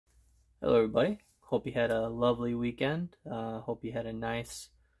Hello everybody, hope you had a lovely weekend. Hope you had a nice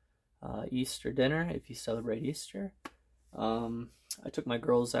Easter dinner if you celebrate Easter. I took my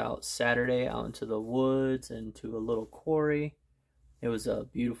girls out Saturday out into the woods and to a little quarry. It was a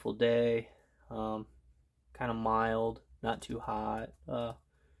beautiful day, kind of mild, not too hot,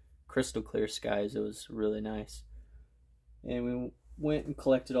 crystal clear skies. It was really nice. And we went and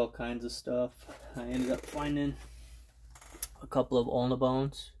collected all kinds of stuff. I ended up finding a couple of ulna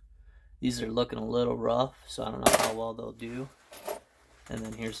bones. These are looking a little rough, so I don't know how well they'll do. And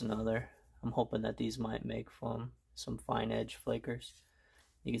then here's another. I'm hoping that these might make from some fine edge flakers.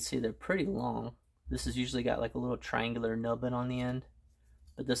 You can see they're pretty long. This has usually got like a little triangular nubbin on the end,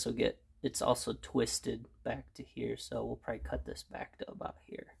 but this will get, it's also twisted back to here, so we'll probably cut this back to about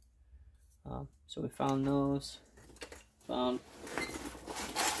here. So we found those. Found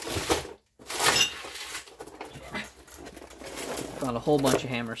a whole bunch of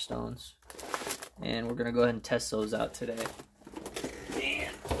hammerstones, and we're gonna go ahead and test those out today.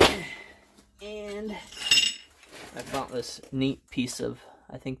 And I found this neat piece of,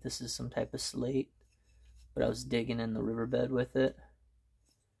 I think this is some type of slate, but I was digging in the riverbed with it,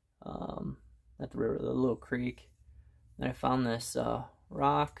 at the river, the little creek, and I found this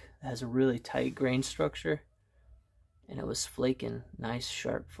rock that has a really tight grain structure, and it was flaking nice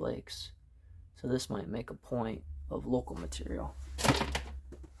sharp flakes. So this might make a point of local material.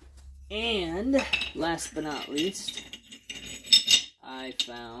 And last but not least, I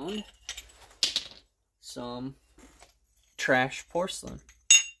found some trash porcelain.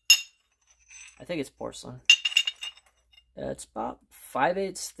 I think it's porcelain. It's about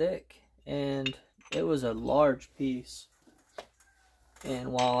 5/8 thick, and it was a large piece.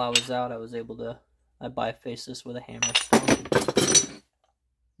 And while I was out, I was able to, I bifaced this with a hammerstone.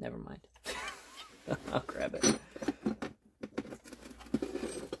 Never mind. I'll grab it.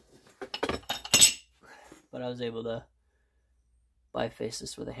 But I was able to biface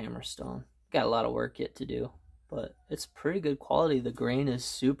this with a hammerstone. Got a lot of work yet to do, but it's pretty good quality. The grain is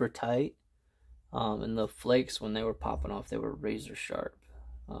super tight, and the flakes, when they were popping off, they were razor sharp.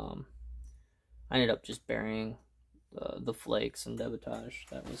 I ended up just burying the flakes and debitage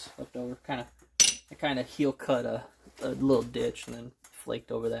that was left over. I kind of heel cut a little ditch and then flaked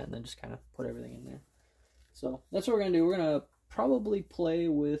over that, and then just kind of put everything in there. So that's what we're gonna do. We're gonna probably play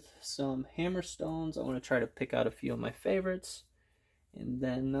with some hammerstones. I want to try to pick out a few of my favorites, and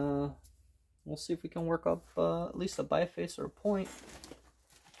then we'll see if we can work up at least a biface or a point.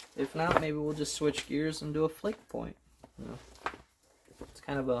 If not, maybe we'll just switch gears and do a flake point. You know, it's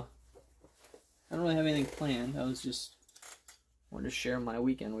kind of a, I don't really have anything planned. I wanted to share my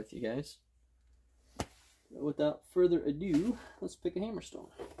weekend with you guys. But without further ado, let's pick a hammerstone.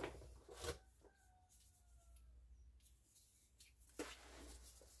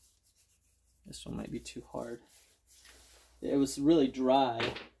 This one might be too hard. It was really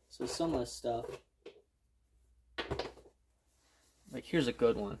dry, so some of the stuff, like here's a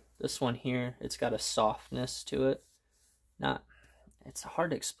good one. This one here, it's got a softness to it. It's hard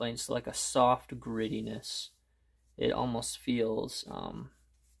to explain. It's like a soft grittiness. It almost feels,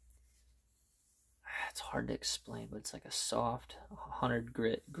 it's hard to explain, but it's like a soft 100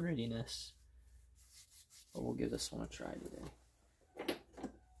 grit grittiness. But we'll give this one a try today.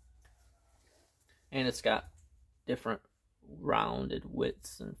 And it's got different rounded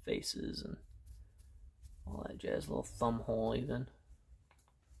widths and faces and all that jazz. Little thumb hole even.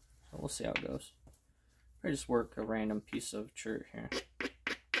 So we'll see how it goes. I just work a random piece of chert here.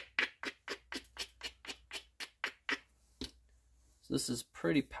 So this is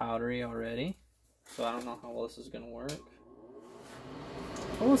pretty powdery already, so I don't know how well this is going to work.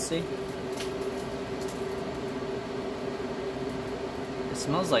 But we'll see. It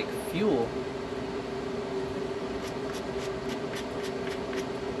smells like fuel.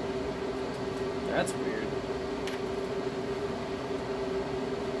 That's weird.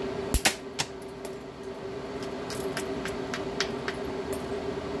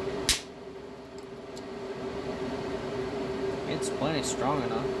 It's plenty strong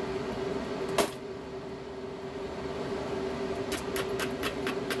enough.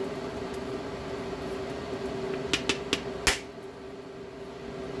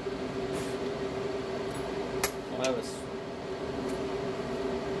 Well, that was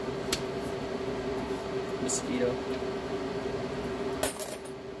mosquito.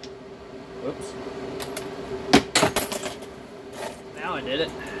 Whoops. Now I did it.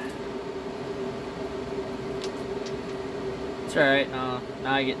 It's alright, now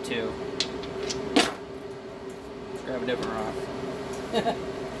I get two. Let's grab a different rock.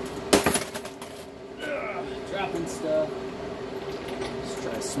 Dropping stuff. Let's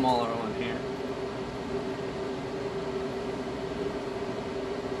try a smaller one here.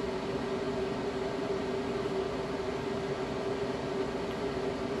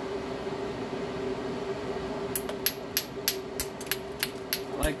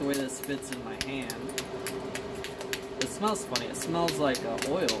 I like the way this fits in my hand. It smells funny. It smells like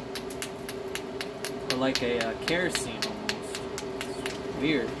oil. Or like a kerosene almost. It's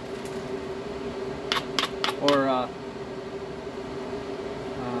weird. Or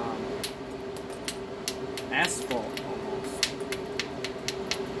asphalt almost.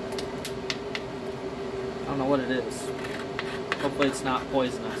 I don't know what it is. Hopefully it's not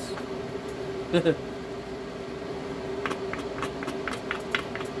poisonous. Hit it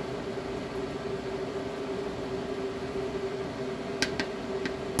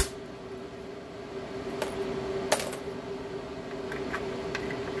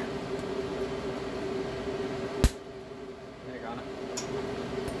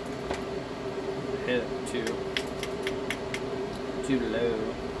too low.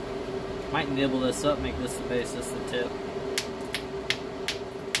 Might nibble this up, make this the base, this the tip.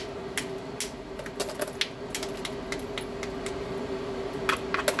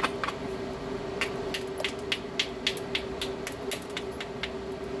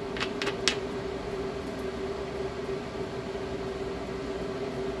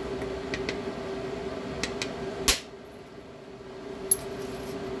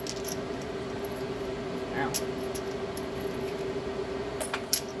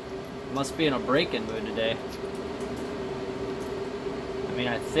 Must be in a break-in mood today. I mean,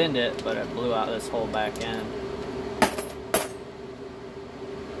 I thinned it, but it blew out this whole back end. So,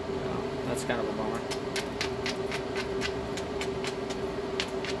 that's kind of a bummer.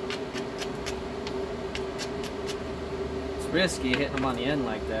 It's risky hitting them on the end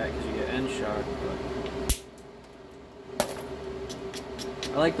like that because you get end shock. But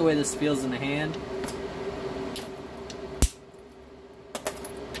I like the way this feels in the hand.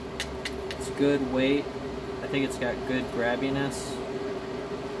 Good weight. I think it's got good grabbiness.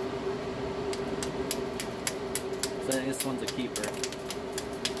 So I think this one's a keeper.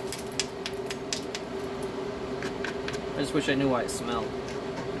 I just wish I knew why it smelled.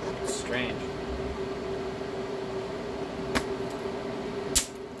 It's strange.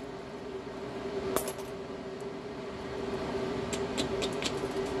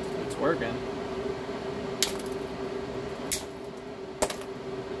 It's working.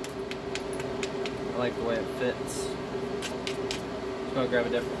 I like the way it fits. Let's go grab a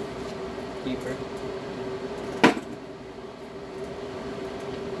different keeper.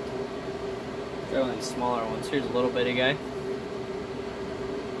 Grab one of these smaller ones. Here's a little bitty guy.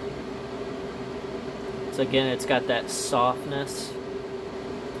 So again, it's got that softness.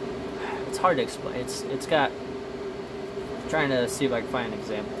 It's hard to explain. It's got. I'm trying to see if I can find an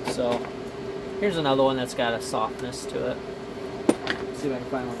example. So here's another one that's got a softness to it. Let's see if I can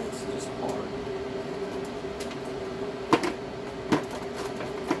find one that's just hard.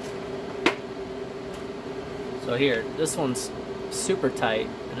 So here, this one's super tight,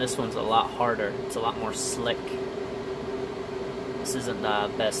 and this one's a lot harder. It's a lot more slick. This isn't the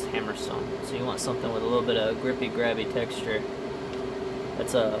best hammerstone, so you want something with a little bit of grippy, grabby texture.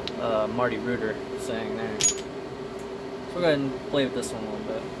 That's a Marty Reuter saying there. So we'll go ahead and play with this one a little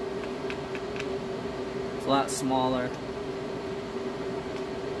bit. It's a lot smaller.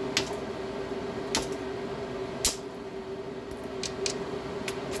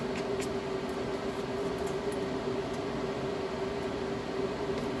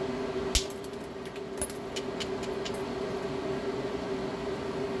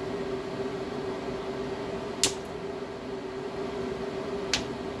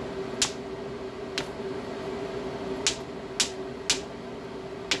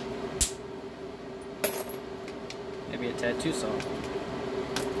 Maybe a tad too soft.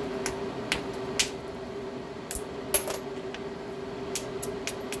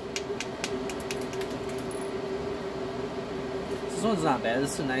 This one's not bad.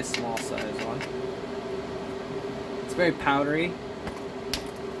 This is a nice small size one. It's very powdery.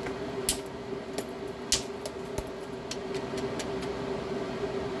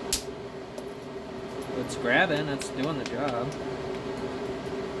 It's grabbing, it's doing the job.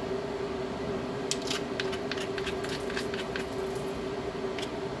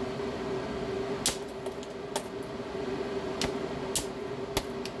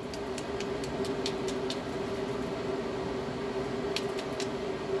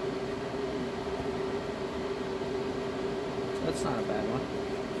 That's not a bad one.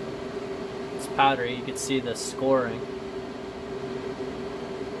 It's powdery, you can see the scoring.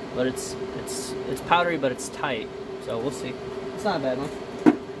 But it's powdery, but it's tight. So we'll see. It's not a bad one.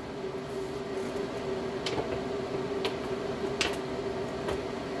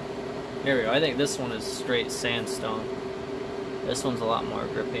 There we go. I think this one is straight sandstone. This one's a lot more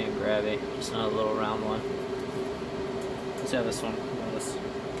grippy and grabby. Just another little round one. Let's see how this one goes.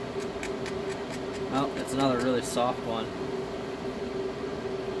 Oh, it's another really soft one.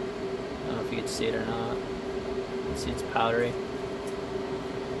 I don't know if you can see it or not. You can see it's powdery.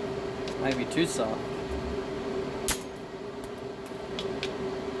 Might be too soft.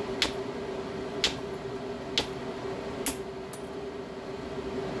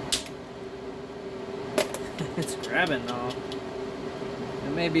 It's grabbing though.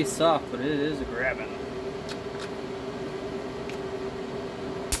 It may be soft, but it is grabbing.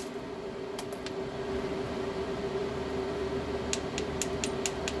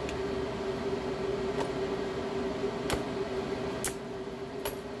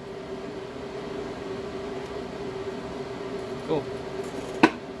 Cool.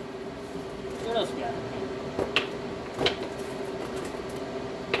 What else we got?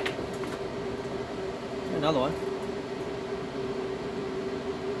 Another one.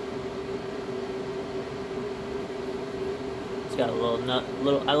 It's got a little nut.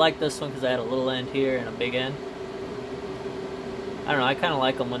 I like this one because I had a little end here and a big end. I don't know. I kind of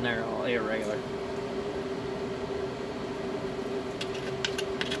like them when they're all irregular.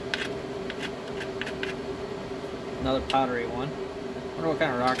 Another powdery one. I wonder what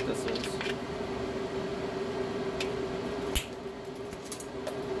kind of rock this is.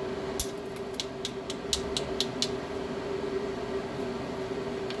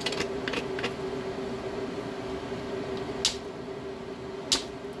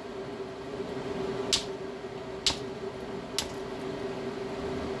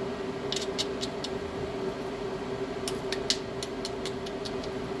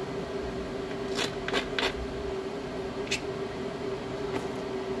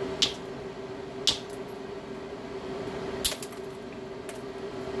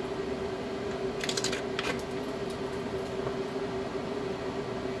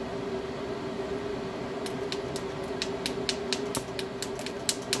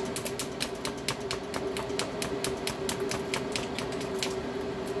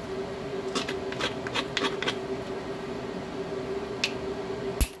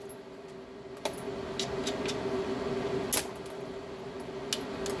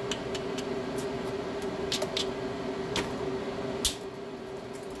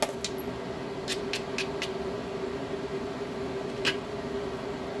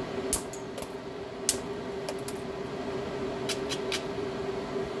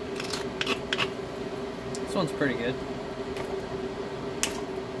 This one's pretty good.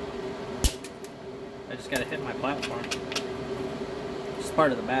 I just gotta hit my platform. It's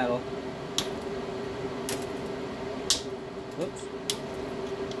part of the battle. Whoops.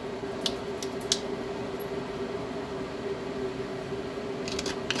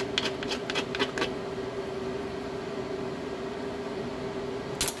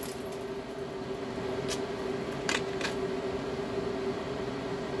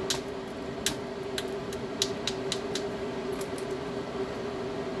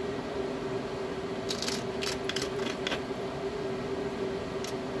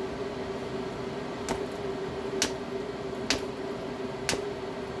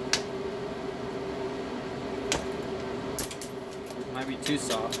 Might be too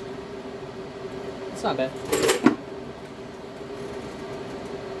soft. It's not bad.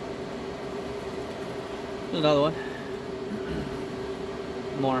 There's another one.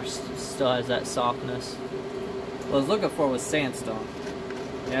 More still has that softness. What I was looking for was sandstone.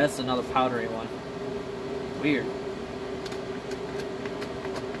 Yeah, that's another powdery one. Weird.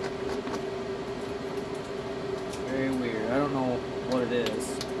 Very weird. I don't know what it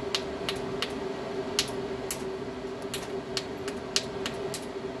is.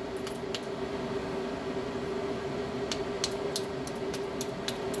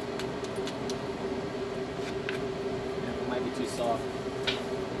 Too soft.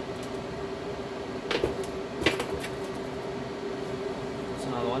 That's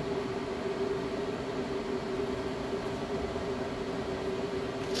another one.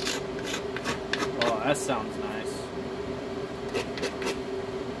 Oh, that sounds nice.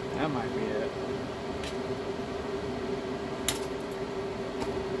 That might be it.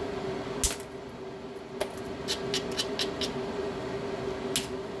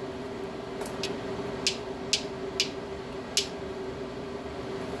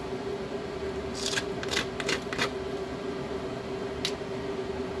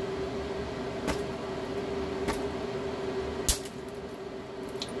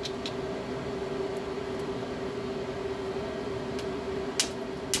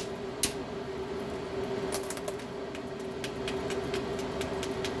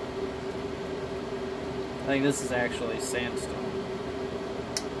 think this is actually sandstone.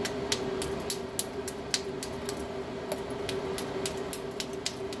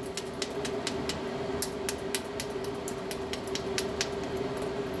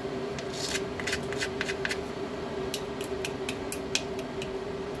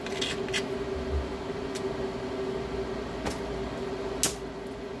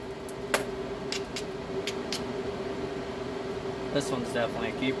 This one's definitely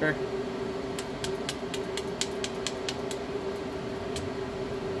a keeper.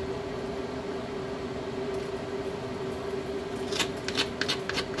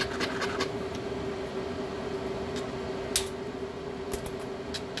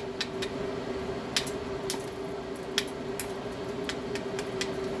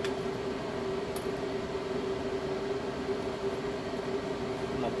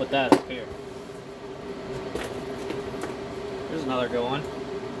 I'm gonna put that up here. There's another good one.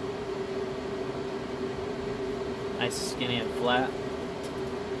 Nice, skinny, and flat.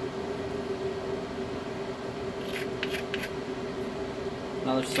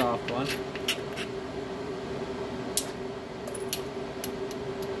 Another soft one.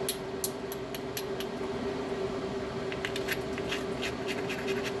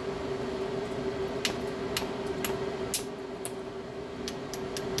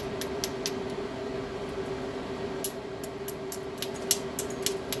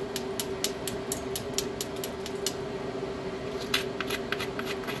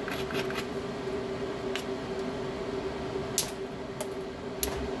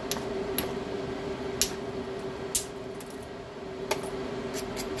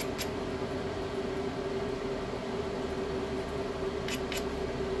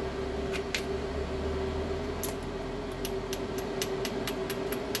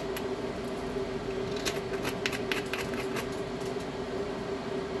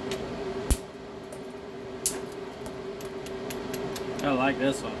 I like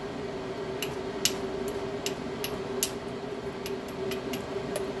this one.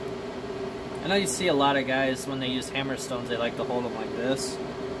 I know you see a lot of guys when they use hammerstones, they like to hold them like this.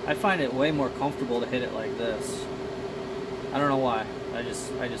 I find it way more comfortable to hit it like this. I don't know why. I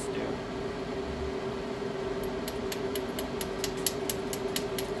just do.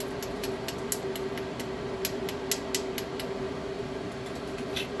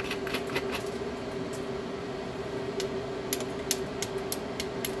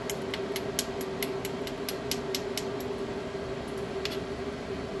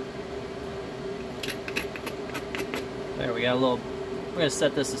 There, we got a little, we're going to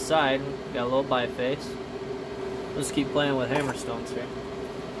set this aside. We got a little biface. Let's keep playing with hammerstones here.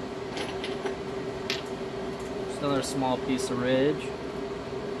 Just another small piece of ridge.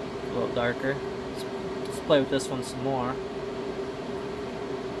 A little darker. Let's play with this one some more.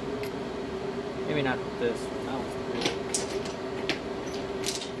 Maybe not with this. That one's pretty.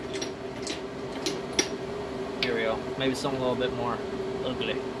 Here we go. Maybe something a little bit more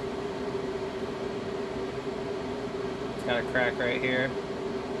ugly. Got a crack right here.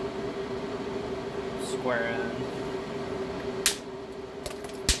 Square end.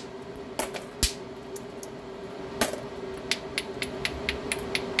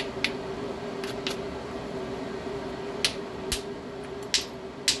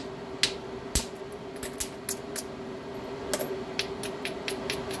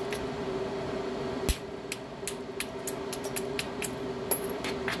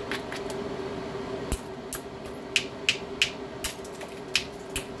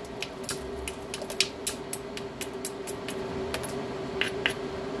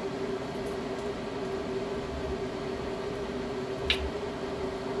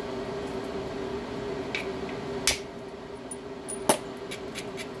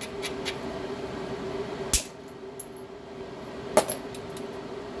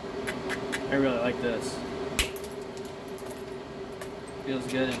 I really like this. Feels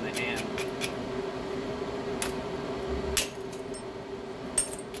good in the hand.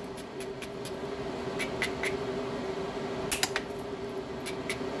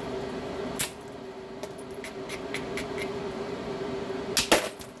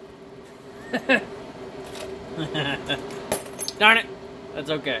 Darn it! That's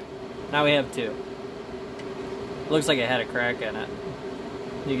okay. Now we have two. Looks like it had a crack in it.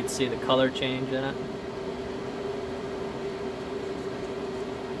 You can see the color change in it.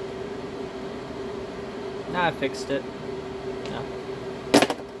 Now I fixed it. No.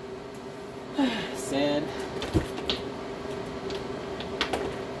 Sad.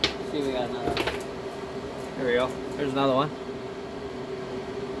 See, we got another. Here we go. There's another one.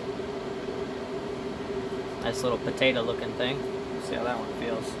 Nice little potato looking thing. See how that one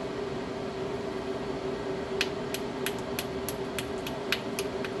feels.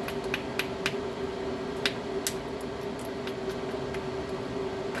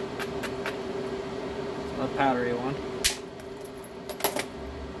 powdery one.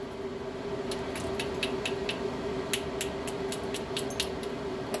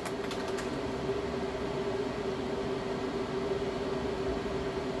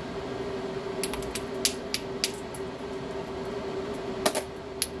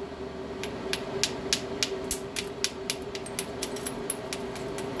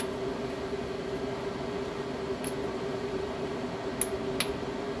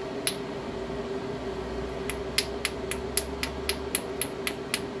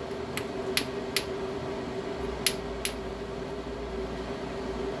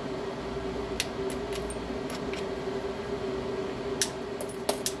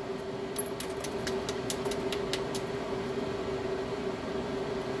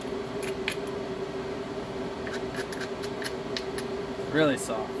 Really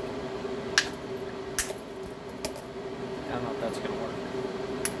soft. I don't know if that's gonna work.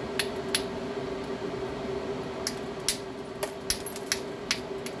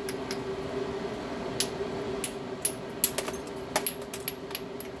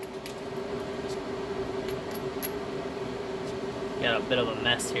 Got a bit of a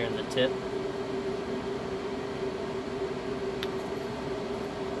mess here in the tip.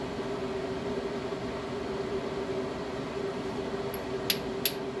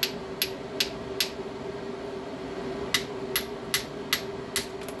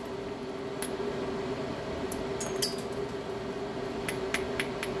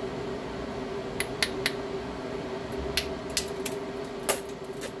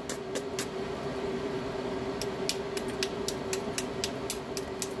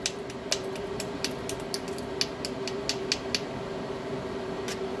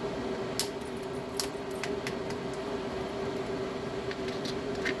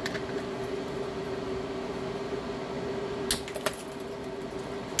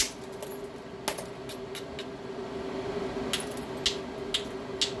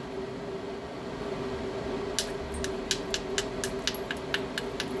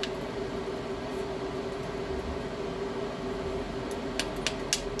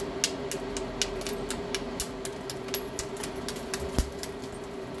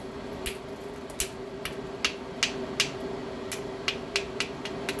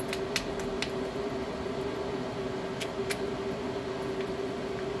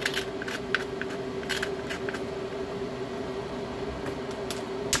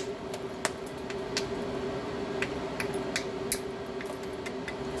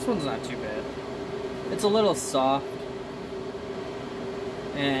 This one's not too bad. It's a little soft,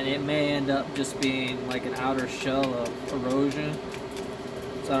 and it may end up just being like an outer shell of erosion.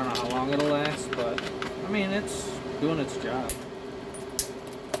 So I don't know how long it'll last, but I mean, it's doing its job.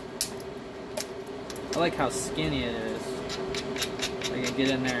 I like how skinny it is. I can get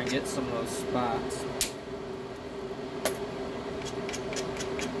in there and get some of those spots.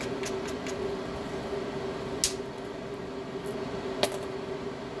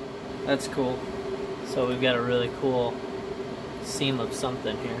 That's cool. So we've got a really cool seam of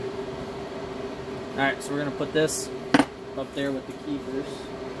something here. Alright, so we're going to put this up there with the keepers.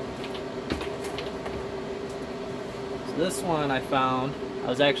 So this one I found, I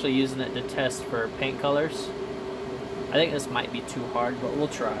was actually using it to test for paint colors. I think this might be too hard, but we'll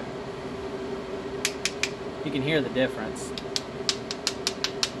try. You can hear the difference.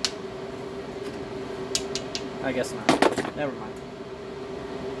 I guess not. Never mind.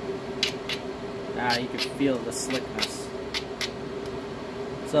 Ah, you can feel the slickness.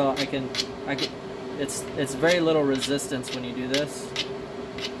 So I can, it's very little resistance when you do this.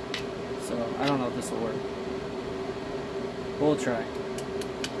 So I don't know if this will work. We'll try.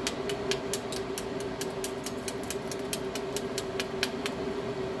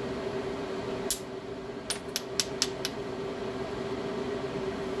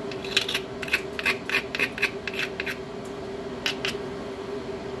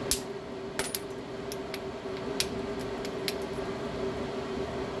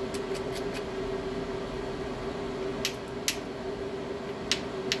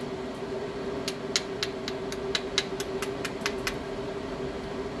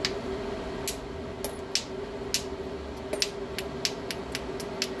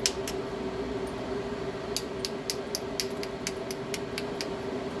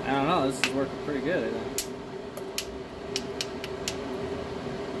 I don't know, this is working pretty good, I think.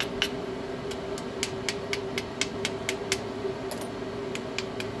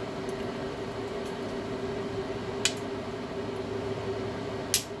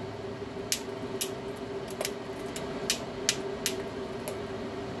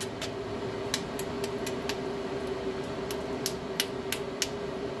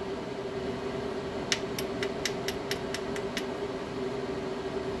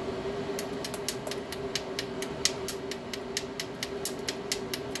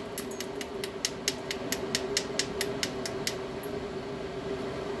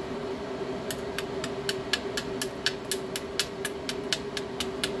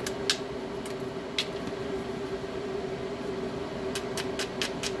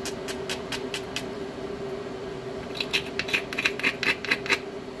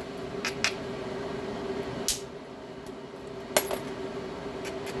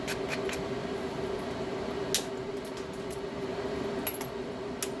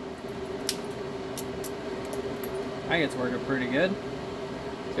 like it's working pretty good.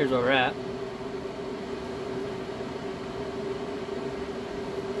 So here's where we're at.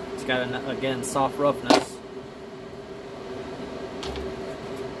 It's got, again, soft roughness.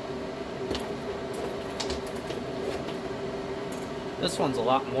 This one's a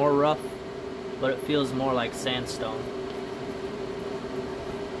lot more rough, but it feels more like sandstone.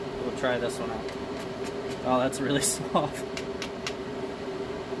 We'll try this one out. Oh, that's really soft.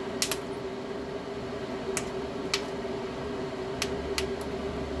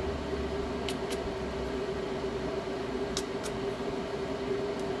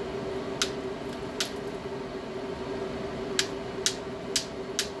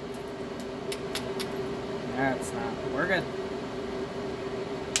 That's not working.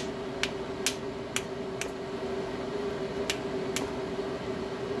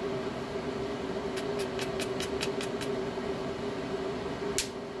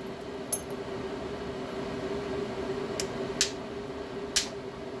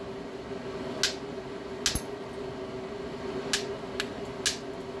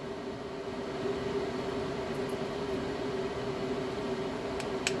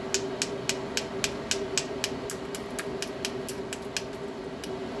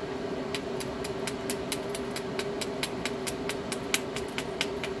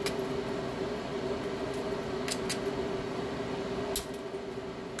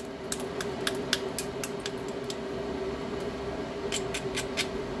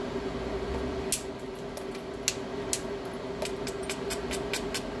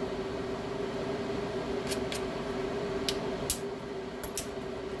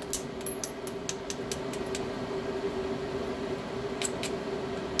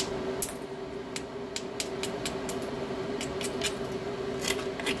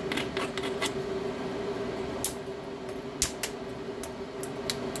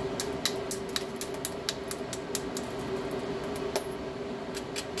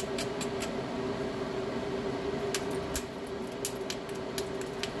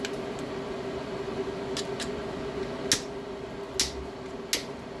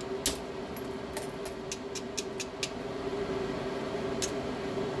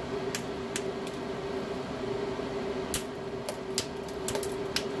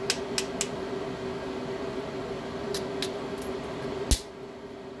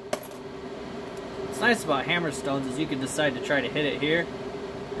 What's nice about hammerstones is you can decide to try to hit it here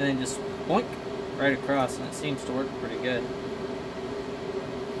and then just boink right across, and it seems to work pretty good.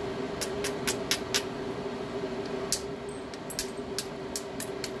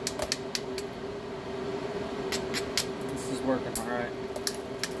 This is working alright.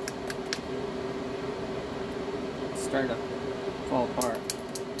 It's starting to fall apart.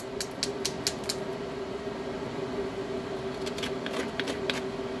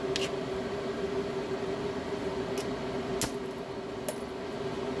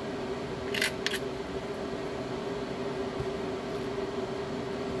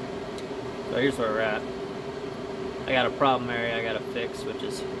 So here's where we're at. I got a problem area I gotta fix, which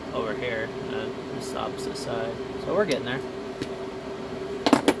is over here, and this opposite side. So we're getting there.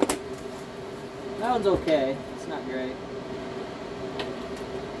 That one's okay. It's not great.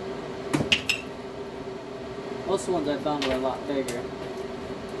 Most of the ones I found were a lot bigger.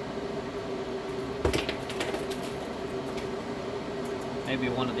 Maybe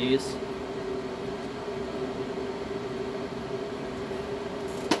one of these.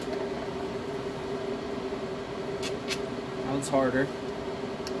 That one's harder.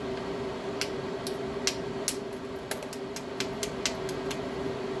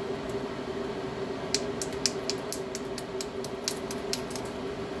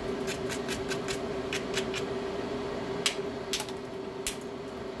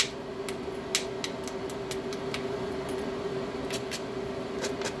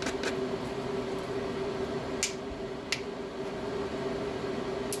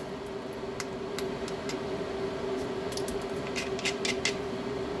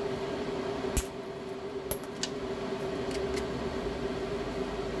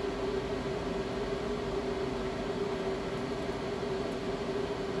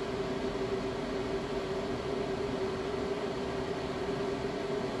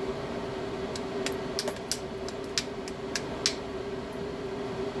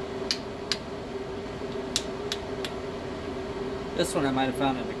 This one I might have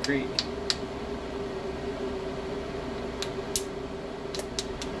found in the creek.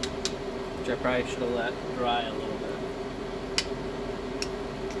 Which I probably should have let dry a little bit.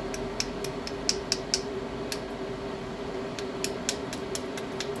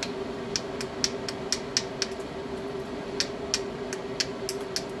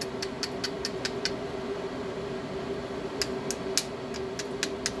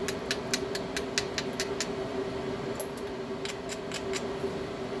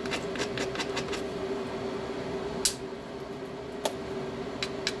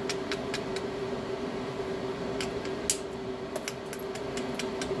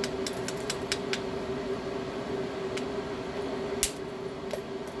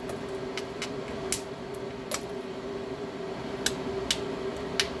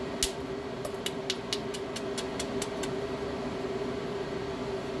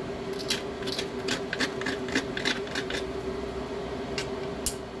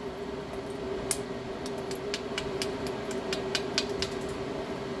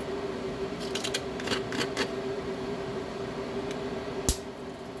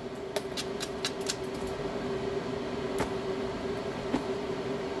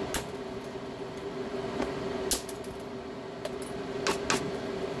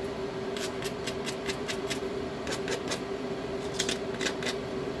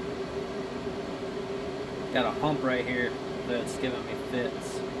 Got a hump right here that's giving me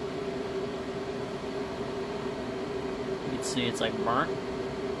fits. You can see it's like burnt.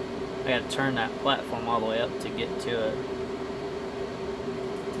 I gotta turn that platform all the way up to get to it.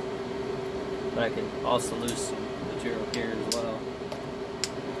 But I could also lose some material here as well.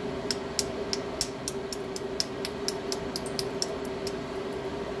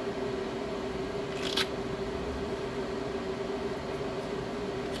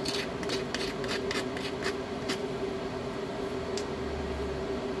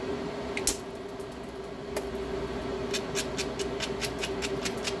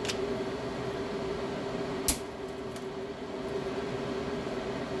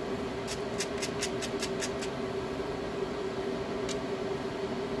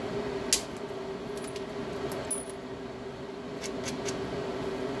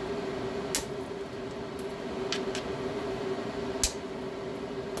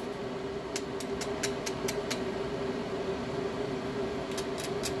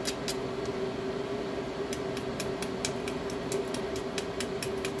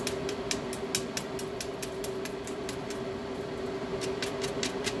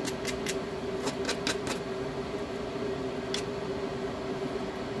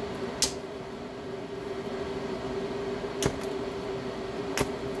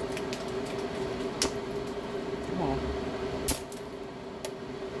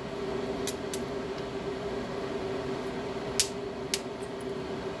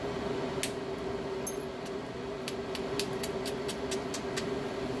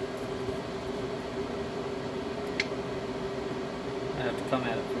 I have to come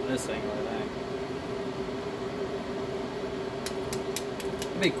at it from this angle, I think.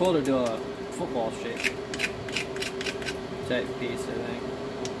 It'd be cool to do a football shape type piece, I think.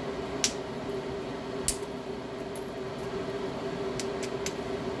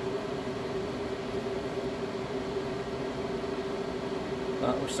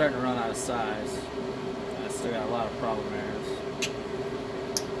 But we're starting to run out of size. I still got a lot of problem areas.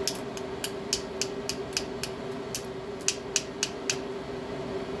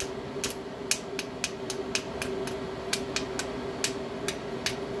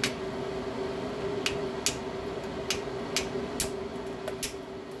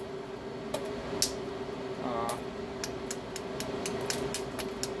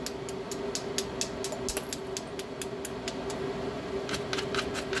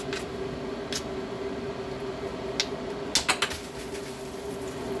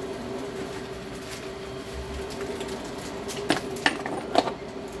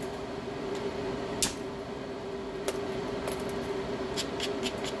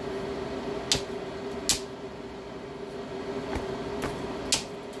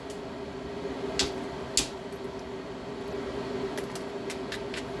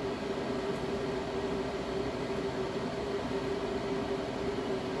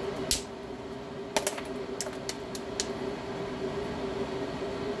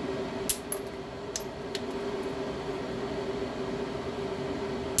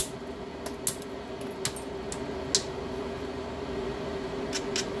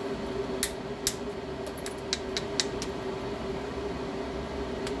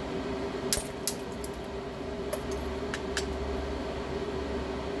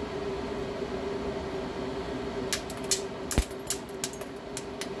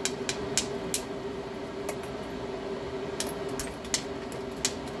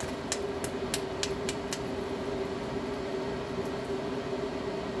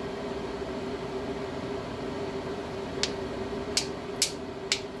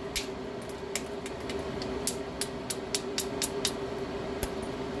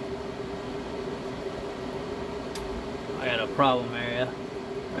 I got a problem area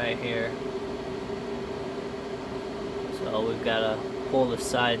right here. So we've got to pull the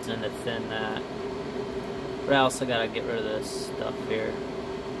sides in to thin that. But I also got to get rid of this stuff here.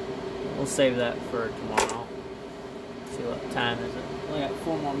 We'll save that for tomorrow. See what time is it. Only got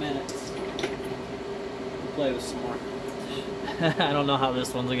 4 more minutes. We'll play with some more. I don't know how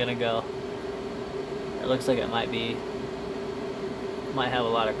this one's gonna go. It looks like it might have a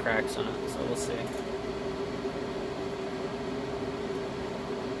lot of cracks in it, so we'll see.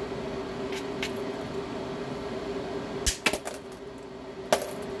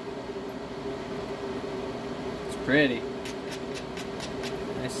 Pretty.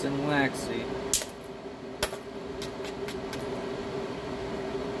 Nice and waxy.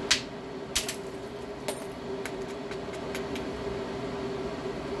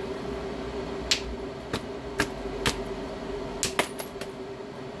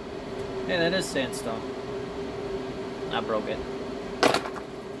 Hey, that is sandstone. I broke it.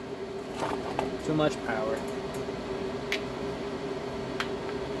 Too much power.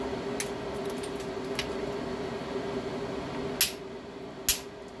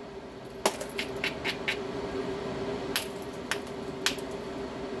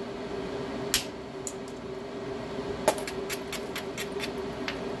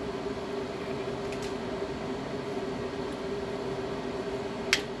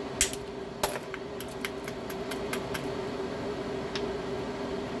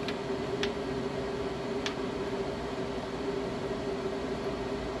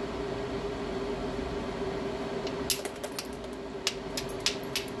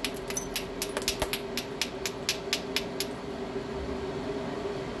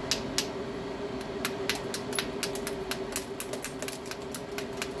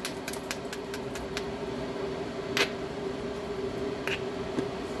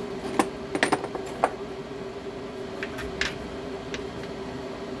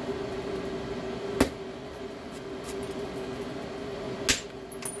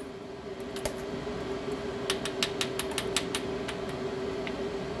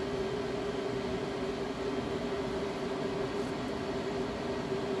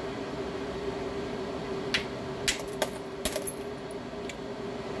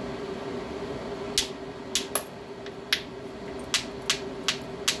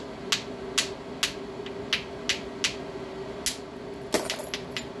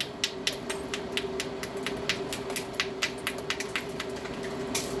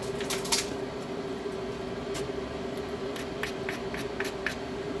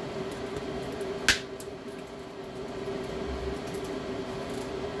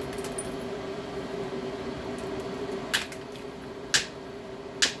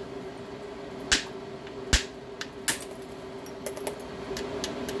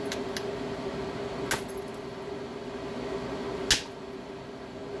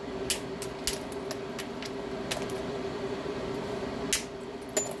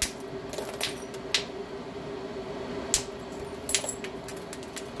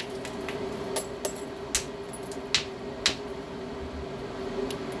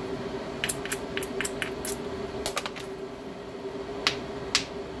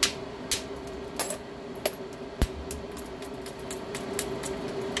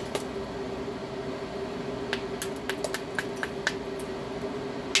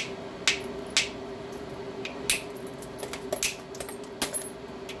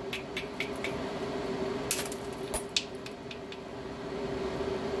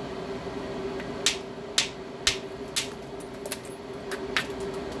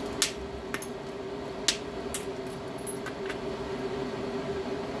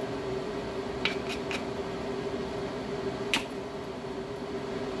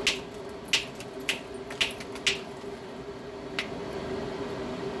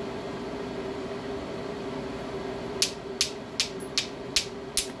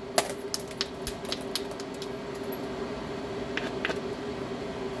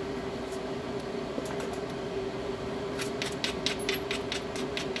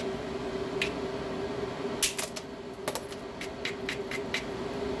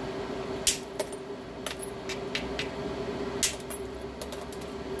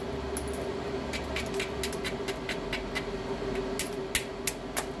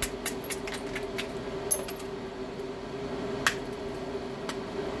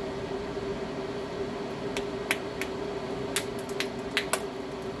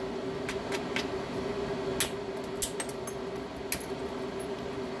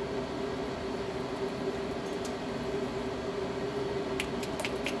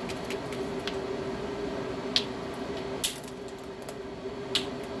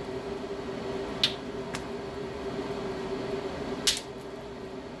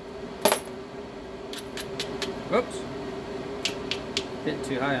 Whoops. Bit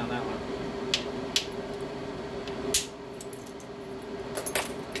too high on that one.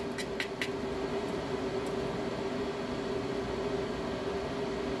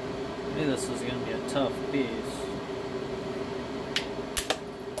 I knew this was going to be a tough piece.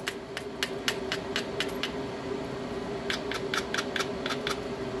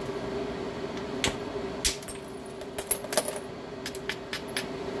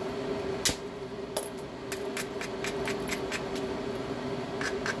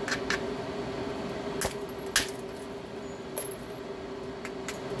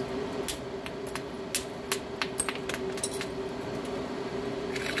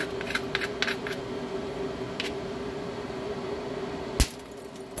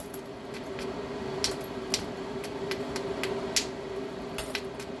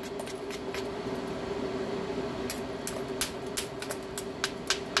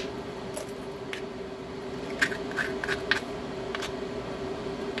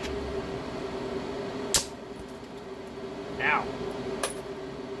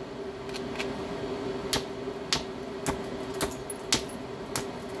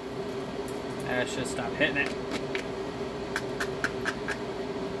 I should stop hitting it.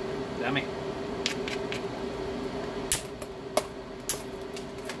 Dummy.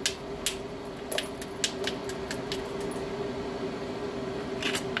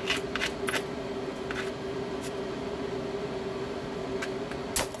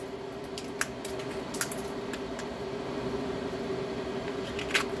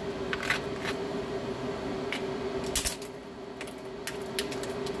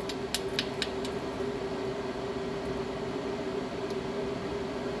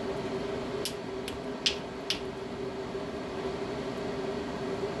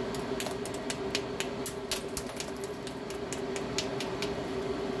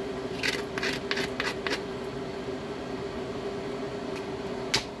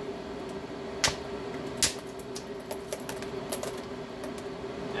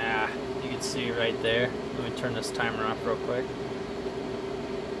 See right there. Let me turn this timer off real quick.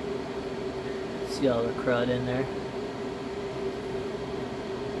 See all the crud in there.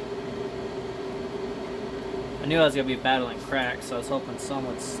 I knew I was gonna be battling cracks, so I was hoping some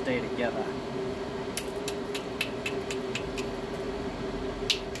would stay together.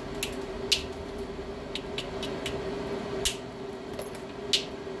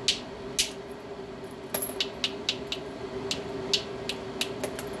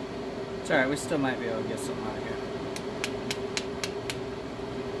 Alright, we still might be able to get something out of here.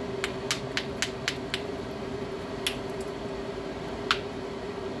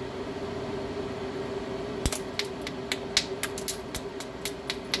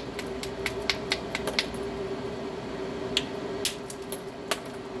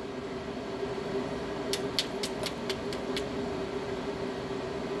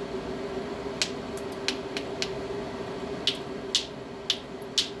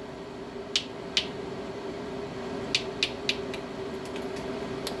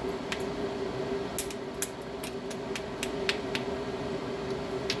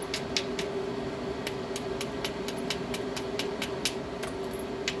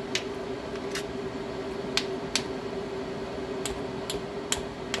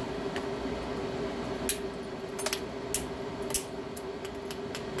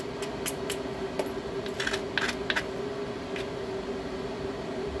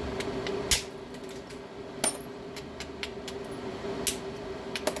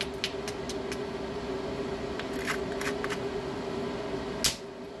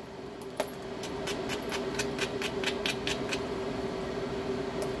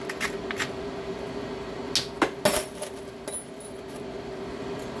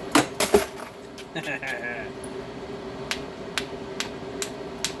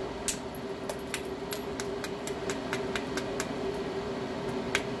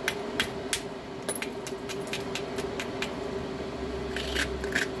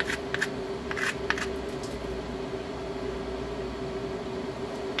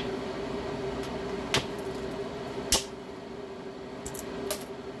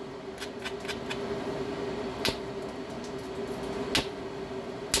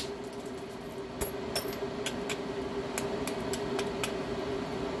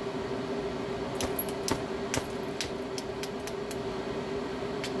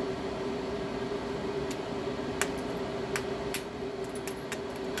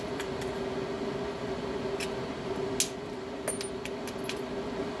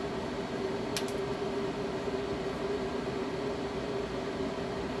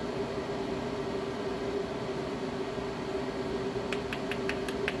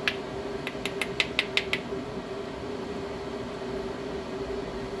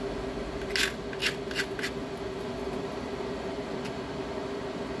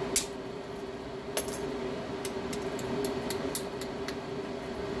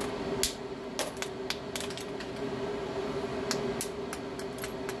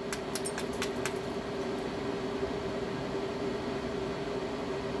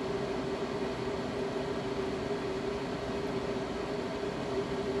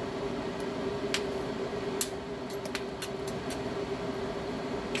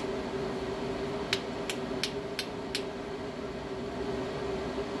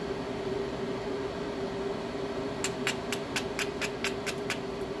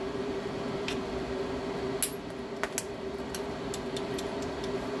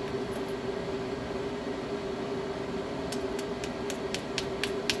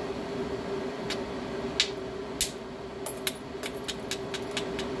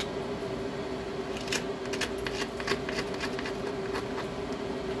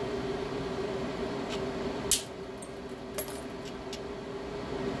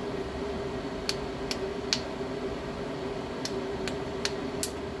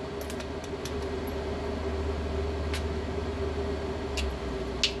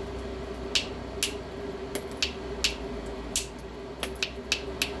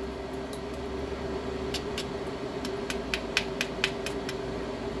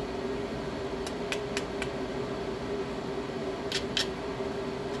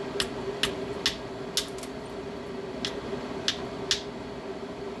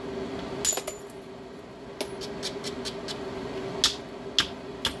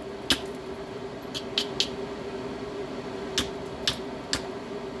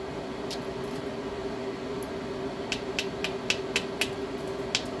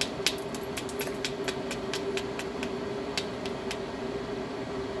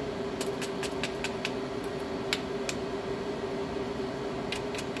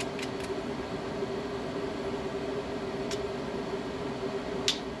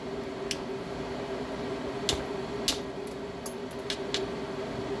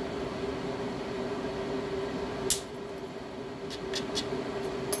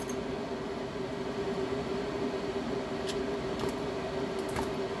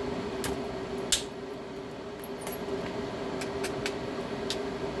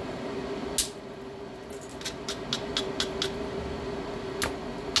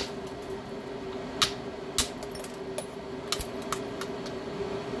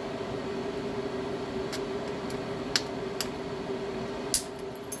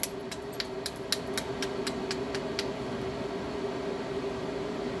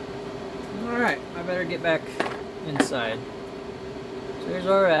 better get back inside. So here's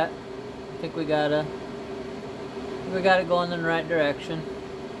where we're at. I think we got it going in the right direction.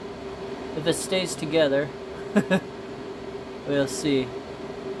 If it stays together, we'll see.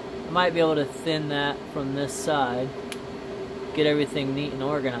 I might be able to thin that from this side, get everything neat and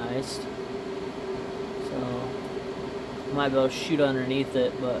organized. So I might be able to shoot underneath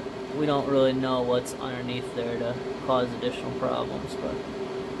it, but we don't really know what's underneath there to cause additional problems. But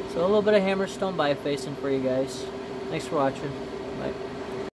so a little bit of hammerstone bifacing for you guys. Thanks for watching.